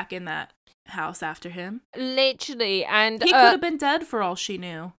go back in that house after him? Literally, and... he could have been dead for all she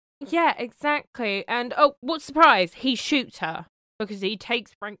knew. Yeah, exactly. And, oh, what surprise? He shoots her because he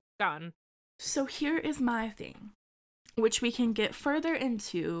takes Frank's gun. So here is my thing, which we can get further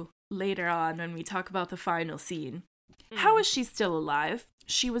into later on when we talk about the final scene. How is she still alive?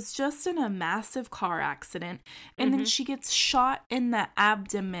 She was just in a massive car accident, and then she gets shot in the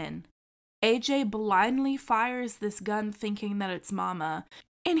abdomen. AJ blindly fires this gun thinking that it's Mama,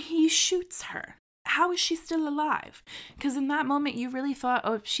 and he shoots her. How is she still alive? Because in that moment, you really thought,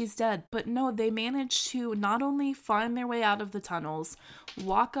 oh, she's dead. But no, they managed to not only find their way out of the tunnels,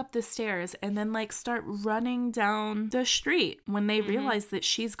 walk up the stairs, and then, like, start running down the street when they realize that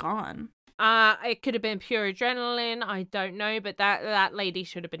she's gone. It could have been pure adrenaline. I don't know, but that lady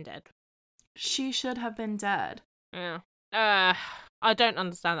should have been dead. She should have been dead. Yeah. I don't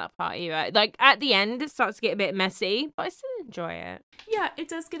understand that part either. Like, at the end, it starts to get a bit messy, but I still enjoy it. Yeah, it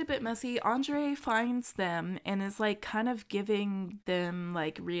does get a bit messy. Andre finds them and is, like, kind of giving them,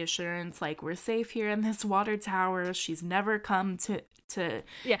 like, reassurance, like, we're safe here in this water tower. She's never come to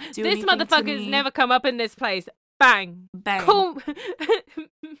yeah. do This motherfucker's never come up in this place. Bang. Bang. Cool.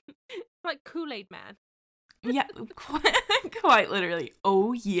 Like Kool-Aid Man. Yeah, quite literally.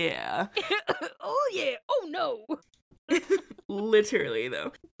 Oh, yeah. Oh, yeah. Oh, no. Literally,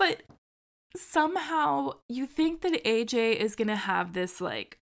 though. But somehow you think that AJ is going to have this,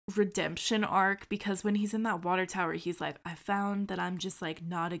 like, redemption arc because when he's in that water tower, he's like, I found that I'm just, like,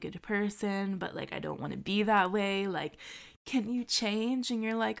 not a good person, but, like, I don't want to be that way. Like, can you change? And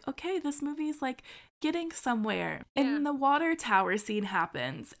you're like, okay, this movie is, like, getting somewhere. Yeah. And the water tower scene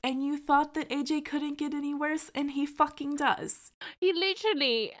happens, and you thought that AJ couldn't get any worse, and he fucking does. He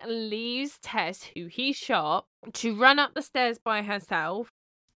literally leaves Tess, who he shot, to run up the stairs by herself.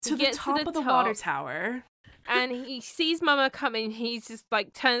 To the top of the water tower. And he sees Mama coming, he's just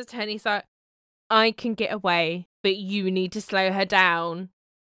like, turns to her and he's like, I can get away, but you need to slow her down.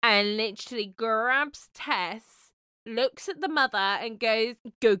 And literally grabs Tess, looks at the mother and goes,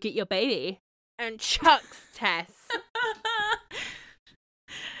 go get your baby. And chucks Tess.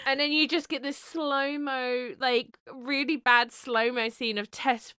 And then you just get this slow-mo, like, really bad slow-mo scene of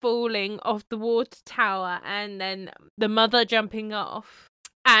Tess falling off the water tower and then the mother jumping off.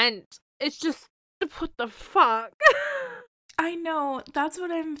 And it's just, what the fuck? I know, that's what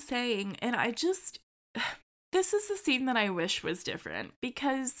I'm saying. And I just... This is a scene that I wish was different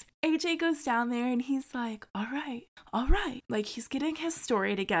because AJ goes down there and he's like, all right. Like, he's getting his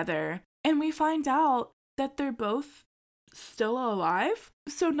story together. And we find out that they're both still alive.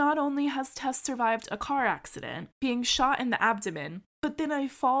 So not only has Tess survived a car accident, being shot in the abdomen, but then a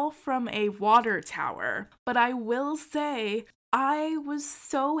fall from a water tower. But I will say, I was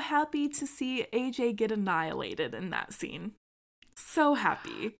so happy to see AJ get annihilated in that scene. So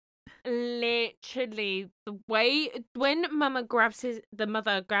happy. Literally, the way when the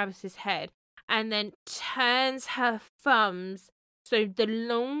mother grabs his head and then turns her thumbs so the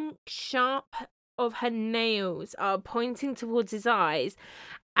long, sharp of her nails are pointing towards his eyes,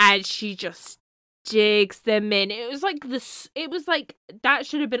 and she just jigs them in. It was like that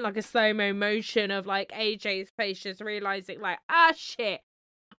should have been like a slow-mo motion of like AJ's face just realizing like, ah, shit,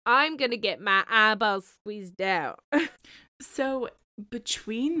 I'm gonna get my eyeballs squeezed out. So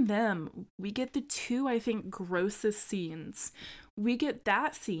between them, we get the two, I think, grossest scenes. We get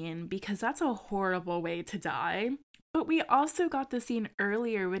that scene because that's a horrible way to die. But we also got the scene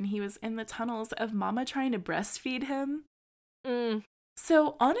earlier when he was in the tunnels of Mama trying to breastfeed him.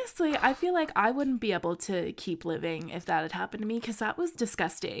 So honestly, I feel like I wouldn't be able to keep living if that had happened to me because that was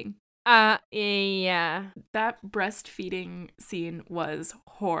disgusting. Yeah. That breastfeeding scene was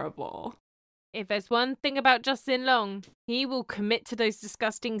horrible. If there's one thing about Justin Long, he will commit to those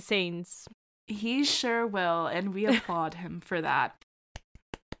disgusting scenes. He sure will, and we applaud him for that.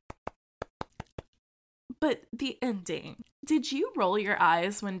 But the ending. Did you roll your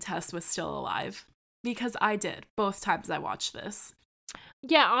eyes when Tess was still alive? Because I did, both times I watched this.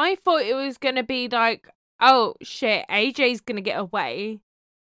 Yeah, I thought it was going to be like, oh shit, AJ's going to get away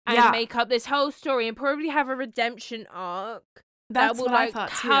and make up this whole story and probably have a redemption arc that will like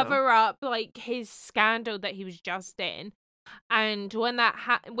cover too. up like his scandal that he was just in. And when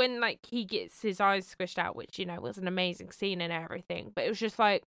when like he gets his eyes squished out, which, you know, was an amazing scene and everything, but it was just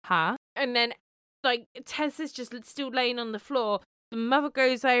like, huh? And then like Tess is just still laying on the floor. The mother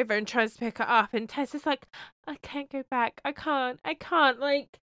goes over and tries to pick her up, and Tess is like, I can't go back. I can't.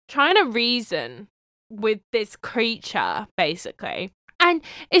 Like, trying to reason with this creature, basically. And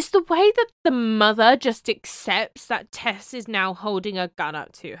it's the way that the mother just accepts that Tess is now holding a gun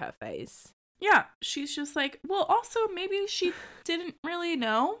up to her face. Yeah, she's just like, well, also, maybe she didn't really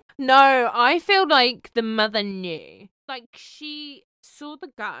know. No, I feel like the mother knew. Like, she saw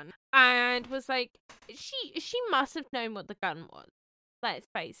the gun and was like, she must have known what the gun was. Let's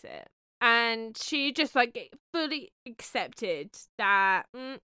face it. And she just like fully accepted that,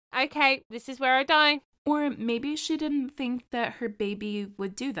 okay, this is where I die. Or maybe she didn't think that her baby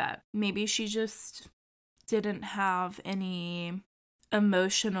would do that. Maybe she just didn't have any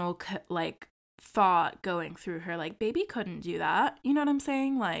emotional like thought going through her. Like, baby couldn't do that. You know what I'm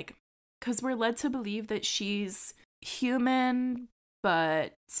saying? Like, because we're led to believe that she's human,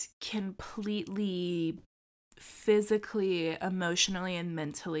 but completely physically, emotionally, and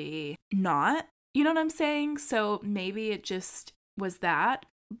mentally not. You know what I'm saying? So maybe it just was that.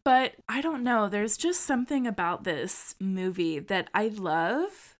 But I don't know. There's just something about this movie that I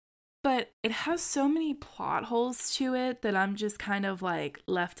love, but it has so many plot holes to it that I'm just kind of like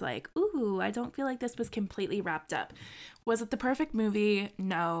left like, ooh, I don't feel like this was completely wrapped up. Was it the perfect movie?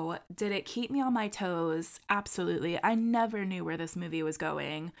 No. Did it keep me on my toes? Absolutely. I never knew where this movie was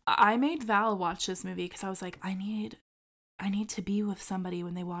going. I made Val watch this movie because I was like, I need to be with somebody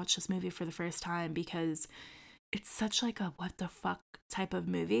when they watch this movie for the first time because it's such like a what the fuck type of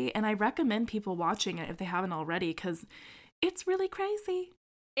movie. And I recommend people watching it if they haven't already because it's really crazy.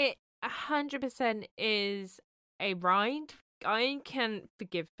 It 100% is a ride. I can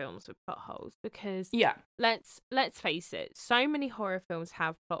forgive films with plot holes because let's face it, so many horror films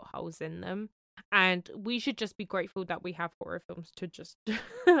have plot holes in them, and we should just be grateful that we have horror films to just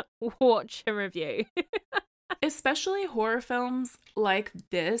watch and review. Especially horror films like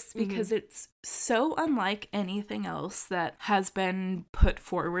this because it's so unlike anything else that has been put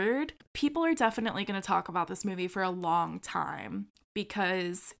forward. People are definitely going to talk about this movie for a long time.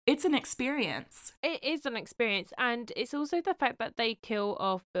 Because it's an experience. It is an experience. And it's also the fact that they kill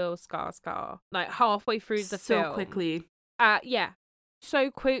off Bill Skarsgård like halfway through the film. So quickly. Yeah. So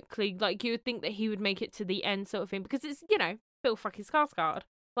quickly. Like you would think that he would make it to the end sort of thing. Because it's, you know, Bill fucking Skarsgård.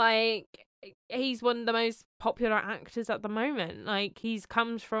 Like, he's one of the most popular actors at the moment. Like, he's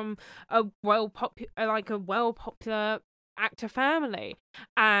comes from a well-popular actor family,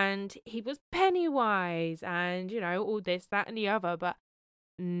 and he was Pennywise and, you know, all this, that and the other, but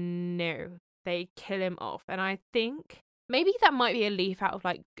no, they kill him off. And I think maybe that might be a leaf out of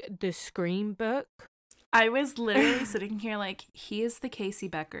like the Scream book. I was literally sitting here like, he is the Casey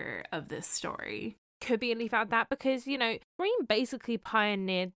Becker of this story. Could be a leaf out of that because, you know, Scream basically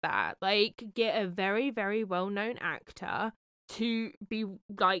pioneered that, like, get a very, very well-known actor to be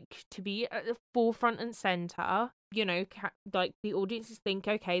at the forefront and center, you know, like the audiences think,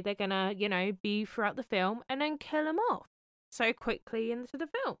 okay, they're gonna, you know, be throughout the film, and then kill them off so quickly into the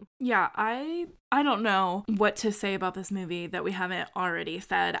film. Yeah, I don't know what to say about this movie that we haven't already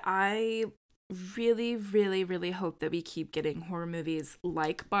said. I really, really, really hope that we keep getting horror movies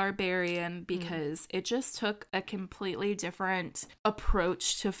like Barbarian, because it just took a completely different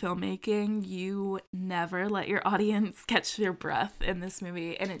approach to filmmaking. You never let your audience catch their breath in this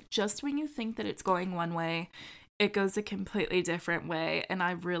movie, and it just, when you think that it's going one way, it goes a completely different way, and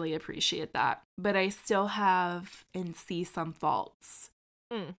I really appreciate that. But I still have and see some faults.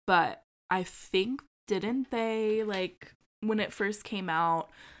 But I think, didn't they, like, when it first came out,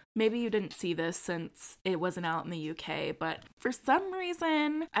 maybe you didn't see this since it wasn't out in the UK, but for some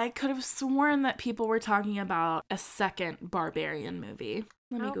reason, I could have sworn that people were talking about a second Barbarian movie.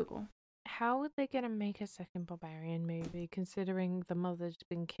 Let me Google. How are they going to make a second Barbarian movie, considering the mother's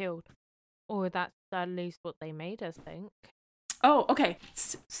been killed? Or that's at least what they made us think. Oh, okay.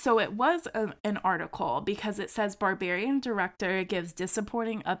 So it was an article, because it says Barbarian director gives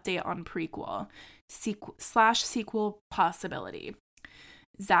disappointing update on prequel /sequel possibility.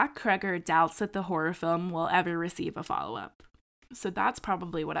 Zach Kreger doubts that the horror film will ever receive a follow-up. So that's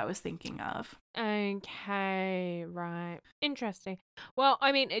probably what I was thinking of. Okay, right. Interesting. Well,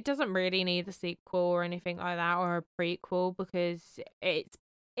 I mean, it doesn't really need a sequel or anything like that, or a prequel, because it's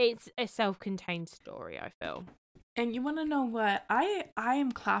a self-contained story, I feel. And you want to know what? I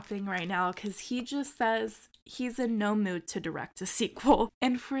am clapping right now, because he just says he's in no mood to direct a sequel.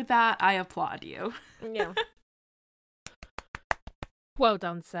 And for that, I applaud you. Yeah. Well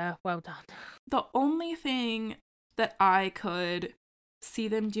done, sir. Well done. The only thing that I could see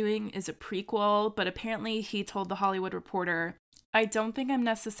them doing is a prequel, but apparently he told The Hollywood Reporter, I don't think I'm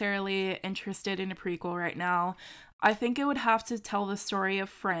necessarily interested in a prequel right now. I think it would have to tell the story of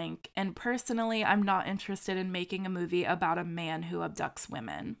Frank, and personally, I'm not interested in making a movie about a man who abducts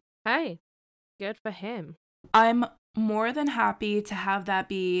women. Hey, good for him. I'm more than happy to have that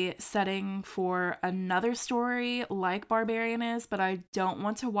be setting for another story like Barbarian is, but I don't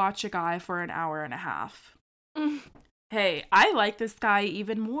want to watch a guy for an hour and a half. Hey, I like this guy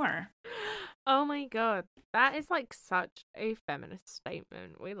even more. Oh my god, that is like such a feminist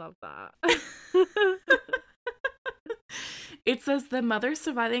statement. We love that. It says the mother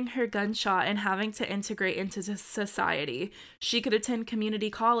surviving her gunshot and having to integrate into society. She could attend community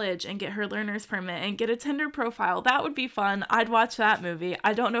college and get her learner's permit and get a Tinder profile. That would be fun. I'd watch that movie.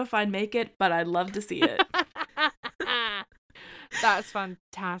 I don't know if I'd make it, but I'd love to see it. That's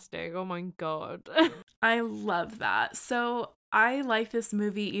fantastic. Oh my god. I love that. So I like this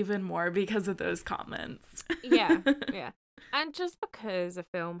movie even more because of those comments. Yeah. And just because a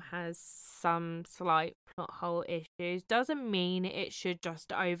film has some slight plot hole issues doesn't mean it should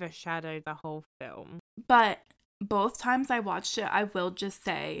just overshadow the whole film. But both times I watched it, I will just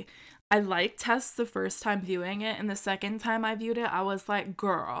say, I liked Tess the first time viewing it, and the second time I viewed it, I was like,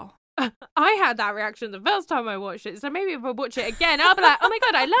 girl. I had that reaction the first time I watched it, so maybe if I watch it again, I'll be like, oh my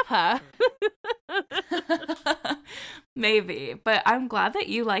god, I love her. Maybe, but I'm glad that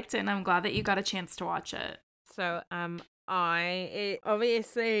you liked it, and I'm glad that you got a chance to watch it. So, it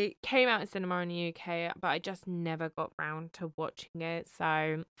obviously came out in cinema in the UK, but I just never got round to watching it.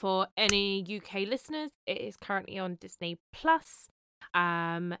 So for any UK listeners, it is currently on Disney Plus.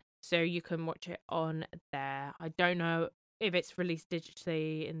 So you can watch it on there. I don't know if it's released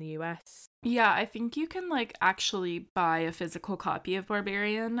digitally in the US. Yeah, I think you can actually buy a physical copy of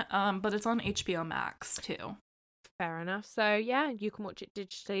Barbarian, but it's on HBO Max too. Fair enough. So yeah, you can watch it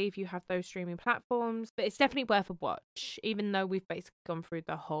digitally if you have those streaming platforms, but it's definitely worth a watch. Even though we've basically gone through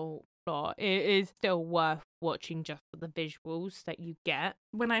the whole plot, it is still worth watching just for the visuals that you get.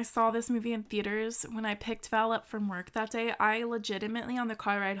 When I saw this movie in theaters, when I picked Val up from work that day, I legitimately on the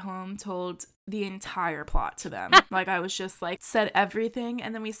car ride home told the entire plot to them. I was just said everything,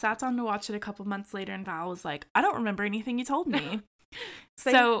 and then we sat down to watch it a couple months later, and Val was like, I don't remember anything you told me.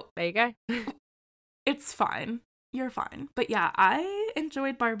 So there you go. It's fine. You're fine. But yeah, I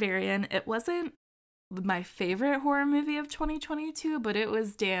enjoyed Barbarian. It wasn't my favorite horror movie of 2022, but it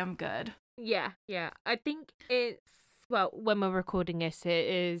was damn good. Yeah. I think it's, when we're recording this, it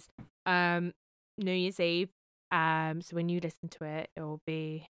is New Year's Eve. So when you listen to it, it'll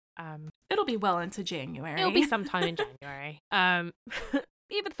be well into January. It'll be sometime in January. Either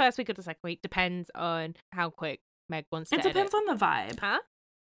the first week or the second week, depends on how quick Meg wants to edit. It depends on the vibe. Huh?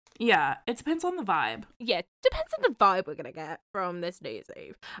 Yeah, it depends on the vibe. Yeah, depends on the vibe we're gonna get from this New Year's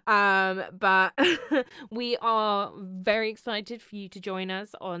Eve. But we are very excited for you to join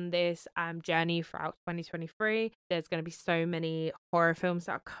us on this journey throughout 2023. There's gonna be so many horror films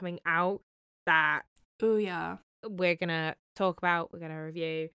that are coming out that we're gonna talk about, we're gonna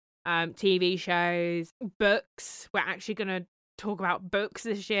review. TV shows, books. We're actually gonna talk about books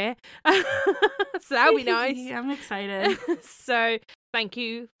this year. So that'll be nice. I'm excited. So thank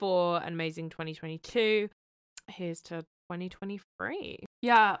you for an amazing 2022. Here's to 2023.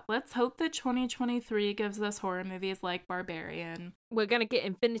 Yeah, let's hope that 2023 gives us horror movies like Barbarian. We're gonna get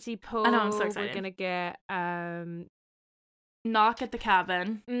Infinity Pool. I know, I'm so excited. We're gonna get Knock at the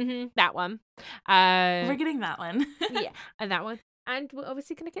Cabin. That one. We're getting that one. Yeah, and that one. And we're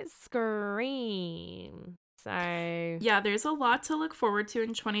obviously gonna get Scream. So yeah, there's a lot to look forward to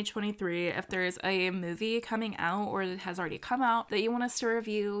in 2023. If there's a movie coming out or it has already come out that you want us to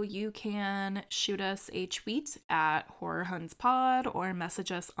review, you can shoot us a tweet at Horror Huns Pod or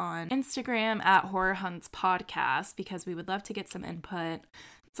message us on Instagram at Horror Huns Podcast, because we would love to get some input.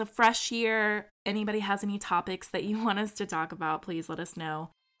 It's a fresh year. Anybody has any topics that you want us to talk about, please let us know.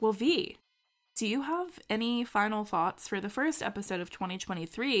 Well, V, do you have any final thoughts for the first episode of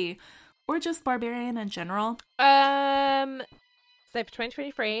 2023? Or just Barbarian in general? So for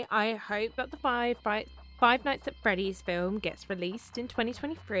 2023, I hope that the Five Nights at Freddy's film gets released in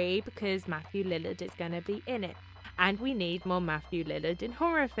 2023, because Matthew Lillard is going to be in it. And we need more Matthew Lillard in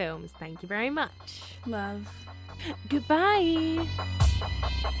horror films. Thank you very much. Love. Goodbye.